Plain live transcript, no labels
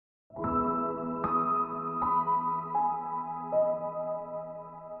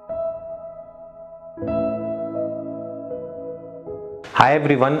Hi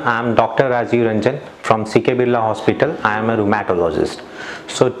everyone, I am Dr. Rajiv Ranjan from CK Birla Hospital. I am a rheumatologist.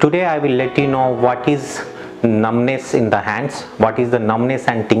 So today I will let you know what is numbness in the hands, what is the numbness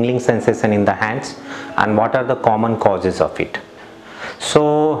and tingling sensation in the hands, and what are the common causes of it.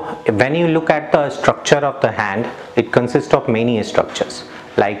 So when you look at the structure of the hand, it consists of many structures.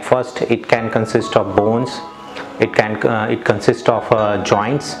 Like first, it can consist of bones, it consists of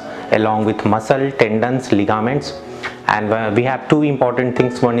joints along with muscle, tendons, ligaments, and we have two important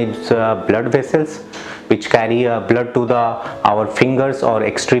things. One is blood vessels which carry blood to our fingers or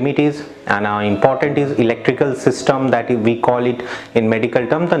extremities, and important is electrical system that we call it in medical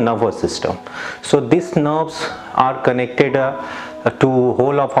term the nervous system. So these nerves are connected to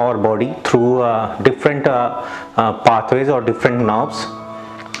whole of our body through different pathways or different nerves,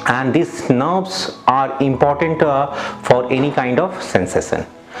 and these nerves are important for any kind of sensation.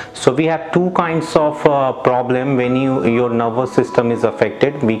 So we have two kinds of problem when your nervous system is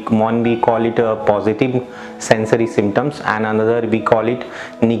affected. One we call it positive sensory symptoms, and another we call it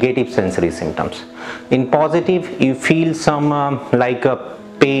negative sensory symptoms. In positive, you feel some like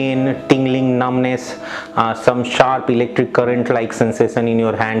pain, tingling, numbness, some sharp electric current like sensation in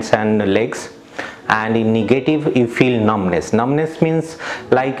your hands and legs. And in negative, you feel numbness. Numbness means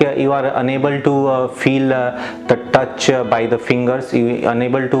like you are unable to feel the touch by the fingers, you are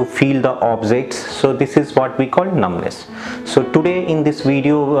unable to feel the objects. So this is what we call numbness. So today in this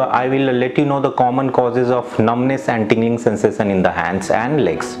video I will let you know the common causes of numbness and tingling sensation in the hands and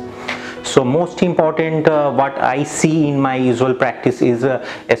legs. So most important what I see in my usual practice is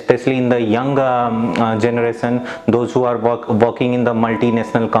especially in the young generation, those who are working in the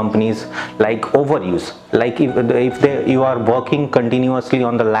multinational companies, like overuse. Like if you are working continuously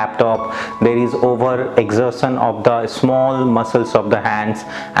on the laptop, there is over exertion of the small muscles of the hands,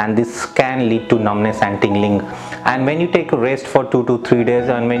 and this can lead to numbness and tingling. And when you take a rest for 2 to 3 days,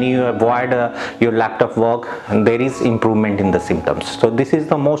 and when you avoid your laptop work, there is improvement in the symptoms. So this is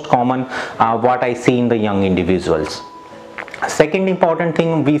the most common what I see in the young individuals. Second important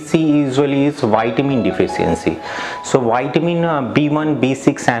thing we see usually is vitamin deficiency. So vitamin B1,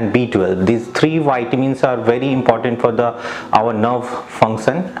 B6 and B12, these three vitamins are very important for our nerve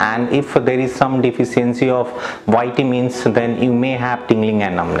function, and if there is some deficiency of vitamins, then you may have tingling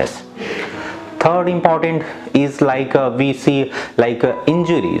and numbness. Third important is like we see like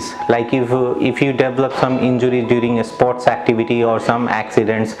injuries. Like if you develop some injury during a sports activity or some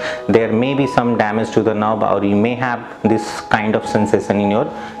accidents, there may be some damage to the nerve, or you may have this kind of sensation in your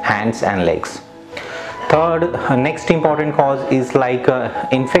hands and legs. Third, next important cause is like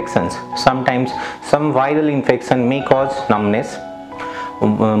infections. Sometimes some viral infection may cause numbness.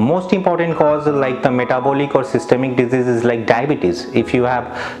 Most important cause like the metabolic or systemic diseases like diabetes. If you have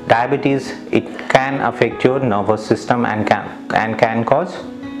diabetes, it can affect your nervous system and can cause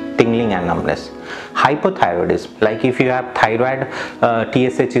tingling and numbness. Hypothyroidism, like if you have thyroid,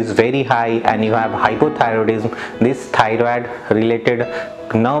 TSH is very high and you have hypothyroidism, this thyroid related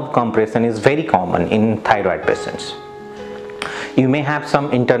nerve compression is very common in thyroid patients. You may have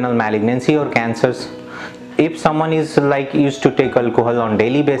some internal malignancy or cancers. If someone is like used to take alcohol on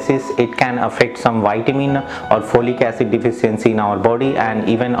daily basis, it can affect some vitamin or folic acid deficiency in our body, and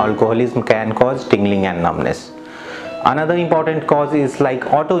even alcoholism can cause tingling and numbness. Another important cause is like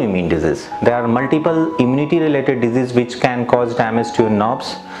autoimmune disease. There are multiple immunity related diseases which can cause damage to your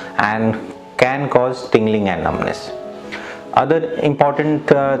nerves and can cause tingling and numbness. Other important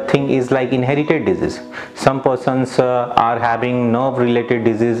thing is like inherited disease. Some persons are having nerve related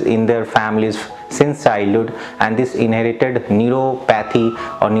disease in their families since childhood, and this inherited neuropathy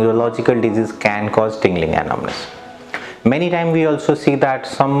or neurological disease can cause tingling and numbness. Many times we also see that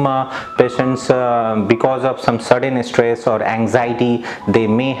some patients because of some sudden stress or anxiety, they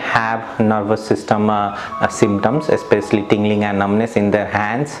may have nervous system symptoms, especially tingling and numbness in their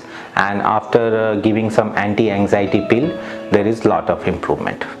hands, and after giving some anti-anxiety pill, there is lot of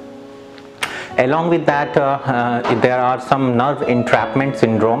improvement. Along with that, there are some nerve entrapment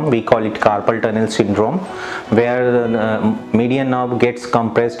syndrome, we call it carpal tunnel syndrome, where the median nerve gets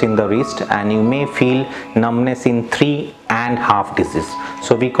compressed in the wrist and you may feel numbness in 3.5 disease.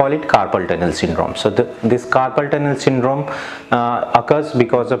 So we call it carpal tunnel syndrome. So this carpal tunnel syndrome occurs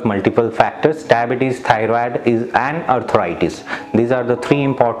because of multiple factors: diabetes, thyroid and arthritis. These are the three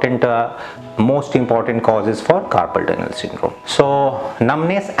important most important causes for carpal tunnel syndrome. So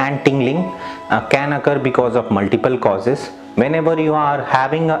numbness and tingling can occur because of multiple causes. Whenever you are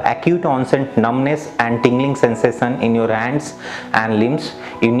having an acute onset numbness and tingling sensation in your hands and limbs,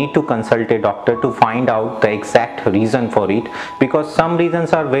 you need to consult a doctor to find out the exact reason for it, because some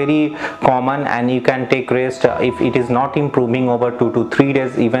reasons are very common and you can take rest. If it is not improving over 2 to 3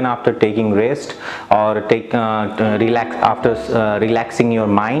 days even after taking rest, or take relax after relaxing your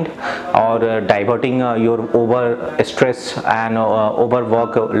mind, or diverting your over stress and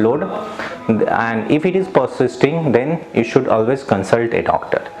overwork load, and if it is persisting, then you should always consult a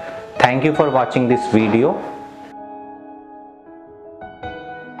doctor. Thank you for watching this video.